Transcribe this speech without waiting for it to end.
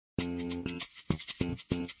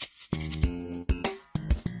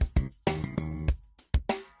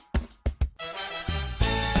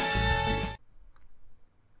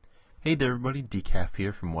Hey there everybody, Decaff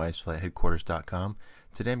here from wiseflyheadquarters.com.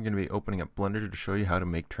 Today I'm going to be opening up Blender to show you how to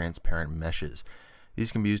make transparent meshes.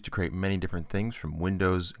 These can be used to create many different things, from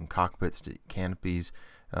windows and cockpits to canopies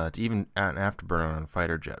to even an afterburner on a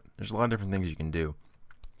fighter jet. There's a lot of different things you can do.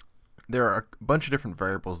 There are a bunch of different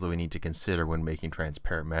variables that we need to consider when making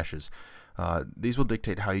transparent meshes. These will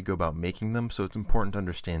dictate how you go about making them, so it's important to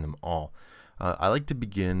understand them all. I like to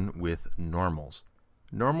begin with normals.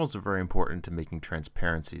 Normals are very important to making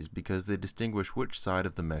transparencies because they distinguish which side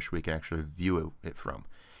of the mesh we can actually view it from.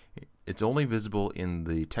 It's only visible in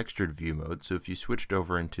the textured view mode, so if you switched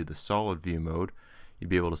over into the solid view mode, you'd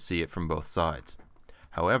be able to see it from both sides.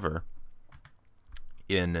 However,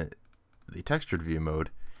 in the textured view mode,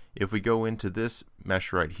 if we go into this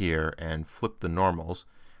mesh right here and flip the normals,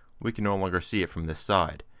 we can no longer see it from this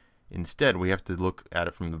side. Instead, we have to look at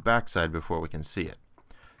it from the back side before we can see it.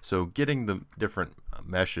 So getting the different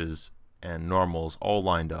meshes and normals all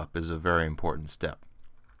lined up is a very important step.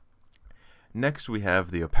 Next, we have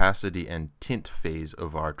the opacity and tint phase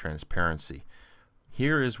of our transparency.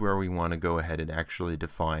 Here is where we want to go ahead and actually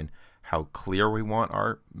define how clear we want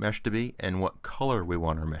our mesh to be and what color we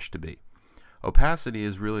want our mesh to be. Opacity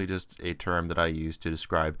is really just a term that I use to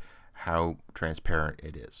describe how transparent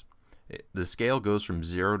it is. The scale goes from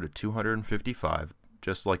 0 to 255,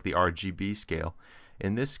 just like the RGB scale.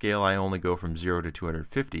 In this scale, I only go from 0 to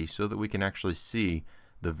 250 so that we can actually see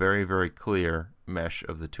the very, very clear mesh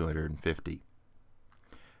of the 250.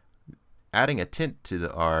 Adding a tint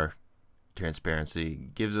to our transparency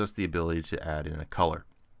gives us the ability to add in a color.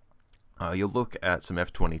 You'll look at some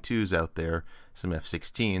F-22s out there, some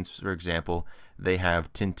F-16s, for example. They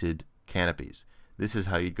have tinted canopies. This is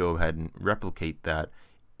how you go ahead and replicate that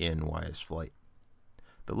in YS-Flight.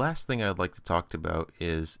 The last thing I'd like to talk about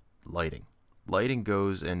is lighting. Lighting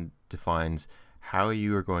goes and defines how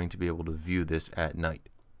you are going to be able to view this at night.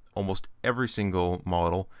 Almost every single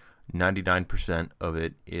model, 99% of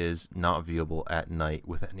it, is not viewable at night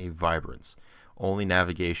with any vibrance. Only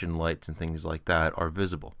navigation lights and things like that are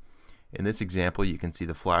visible. In this example, you can see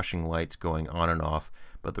the flashing lights going on and off,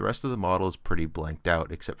 but the rest of the model is pretty blanked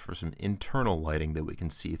out except for some internal lighting that we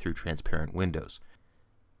can see through transparent windows.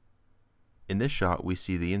 In this shot, we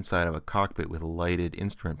see the inside of a cockpit with lighted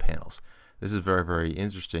instrument panels. This is very, very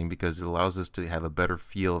interesting because it allows us to have a better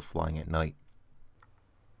feel of flying at night.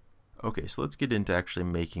 Okay, so let's get into actually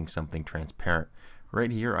making something transparent. Right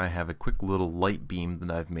here I have a quick little light beam that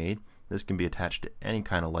I've made. This can be attached to any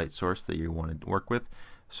kind of light source that you want to work with.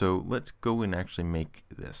 So let's go and actually make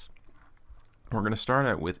this. We're going to start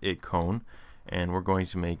out with a cone, and we're going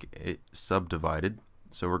to make it subdivided.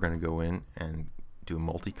 So we're going to go in and do a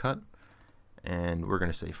multi-cut, and we're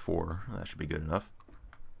going to say 4. That should be good enough.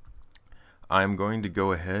 I'm going to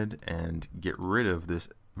go ahead and get rid of this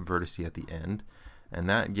vertice at the end, and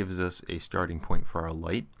that gives us a starting point for our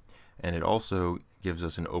light, and it also gives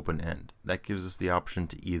us an open end. That gives us the option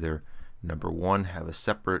to either, number 1, have a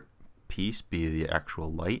separate piece be the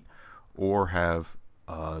actual light, or have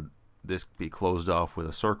this be closed off with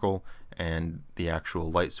a circle and the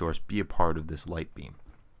actual light source be a part of this light beam.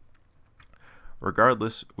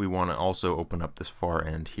 Regardless, we want to also open up this far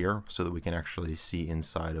end here so that we can actually see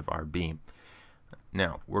inside of our beam.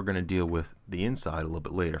 Now, we're going to deal with the inside a little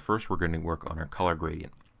bit later. First, we're going to work on our color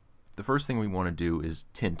gradient. The first thing we want to do is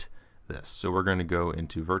tint this. So we're going to go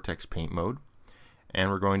into vertex paint mode, and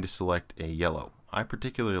we're going to select a yellow. I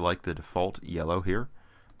particularly like the default yellow here,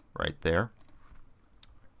 right there.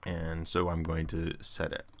 And so I'm going to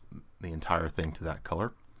set it, the entire thing to that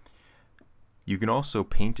color. You can also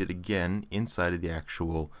paint it again inside of the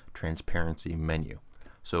actual transparency menu.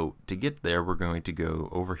 So to get there, we're going to go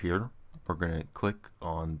over here. We're going to click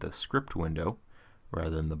on the script window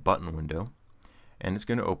rather than the button window, and it's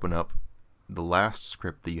going to open up the last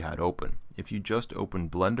script that you had open. If you just open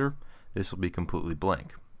Blender, this will be completely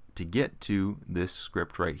blank. To get to this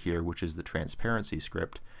script right here, which is the transparency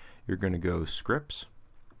script, you're going to go Scripts,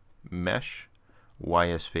 Mesh,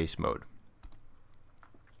 YS Face Mode.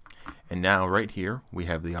 And now right here we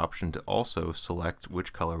have the option to also select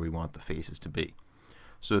which color we want the faces to be.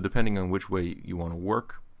 So depending on which way you want to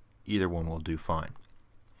work, either one will do fine.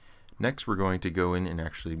 Next, we're going to go in and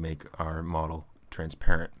actually make our model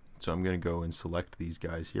transparent. So I'm going to go and select these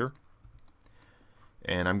guys here,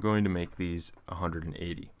 and I'm going to make these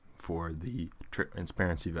 180 for the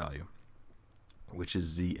transparency value, which is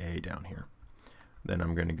ZA down here. Then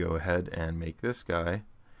I'm going to go ahead and make this guy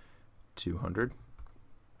 200,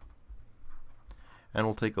 and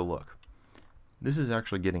we'll take a look. This is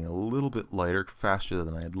actually getting a little bit lighter faster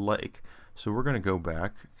than I'd like, so we're going to go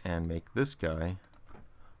back and make this guy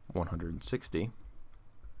 160,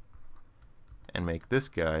 and make this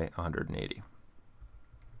guy 180.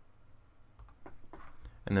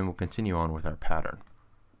 And then we'll continue on with our pattern.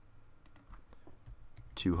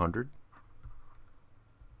 200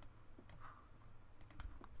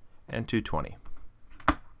 and 220.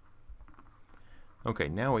 Okay,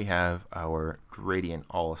 now we have our gradient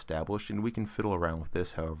all established, and we can fiddle around with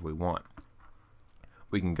this however we want.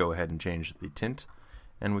 We can go ahead and change the tint,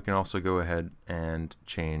 and we can also go ahead and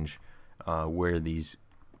change where these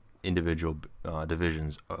individual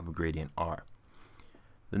divisions of a gradient are.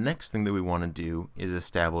 The next thing that we want to do is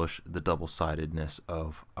establish the double-sidedness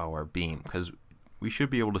of our beam, because we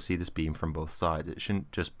should be able to see this beam from both sides. It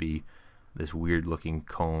shouldn't just be this weird looking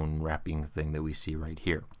cone wrapping thing that we see right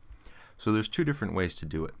here. So there's two different ways to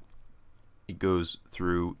do it. It goes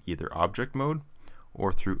through either object mode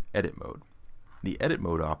or through edit mode. The edit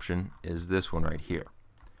mode option is this one right here.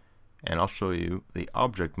 And I'll show you the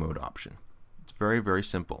object mode option. It's very, very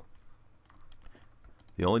simple.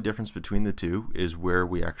 The only difference between the two is where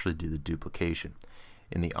we actually do the duplication.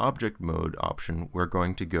 In the object mode option, we're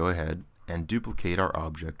going to go ahead and duplicate our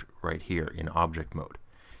object right here in object mode.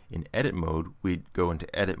 In edit mode, we go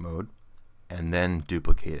into edit mode and then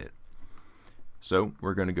duplicate it. So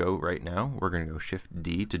we're going to go right now, we're going to go Shift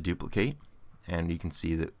D to duplicate, and you can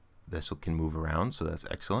see that this can move around, so that's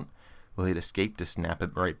excellent. We'll hit Escape to snap it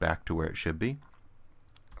right back to where it should be.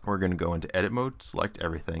 We're going to go into edit mode, select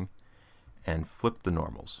everything, and flip the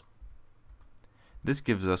normals. This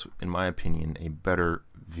gives us, in my opinion, a better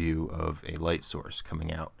view of a light source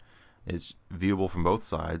coming out. It's viewable from both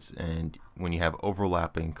sides, and when you have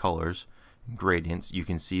overlapping colors and gradients, you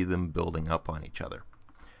can see them building up on each other.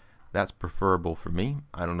 That's preferable for me.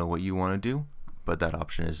 I don't know what you want to do, but that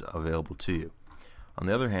option is available to you. On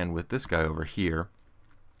the other hand, with this guy over here,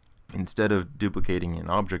 instead of duplicating in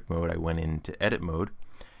object mode, I went into edit mode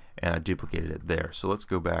and I duplicated it there. So let's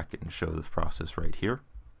go back and show the process right here.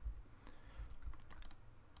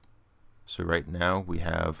 So right now we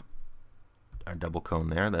have our double cone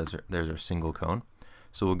there. There's our single cone.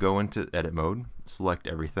 So we'll go into edit mode, select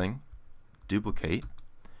everything, duplicate,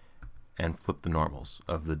 and flip the normals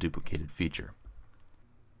of the duplicated feature.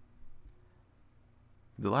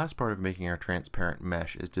 The last part of making our transparent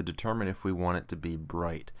mesh is to determine if we want it to be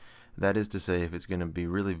bright. That is to say, if it's going to be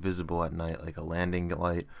really visible at night, like a landing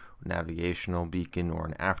light, navigational beacon, or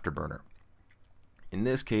an afterburner. In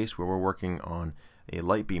this case, where we're working on a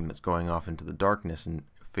light beam that's going off into the darkness and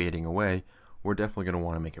fading away, we're definitely going to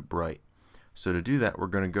want to make it bright. So to do that, we're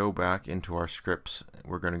going to go back into our scripts.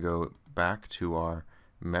 We're going to go back to our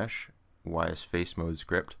mesh YS face mode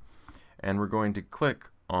script, and we're going to click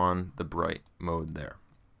on the bright mode there.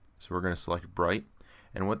 So we're going to select bright,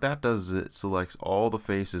 and what that does is it selects all the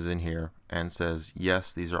faces in here and says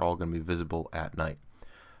yes, these are all going to be visible at night.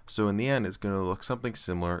 So in the end, it's going to look something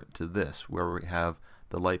similar to this, where we have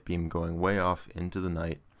the light beam going way off into the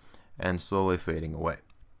night and slowly fading away.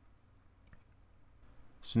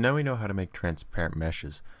 So now we know how to make transparent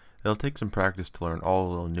meshes. It'll take some practice to learn all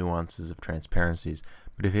the little nuances of transparencies,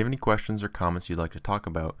 but if you have any questions or comments you'd like to talk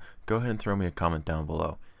about, go ahead and throw me a comment down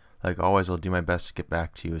below. Like always, I'll do my best to get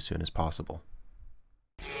back to you as soon as possible.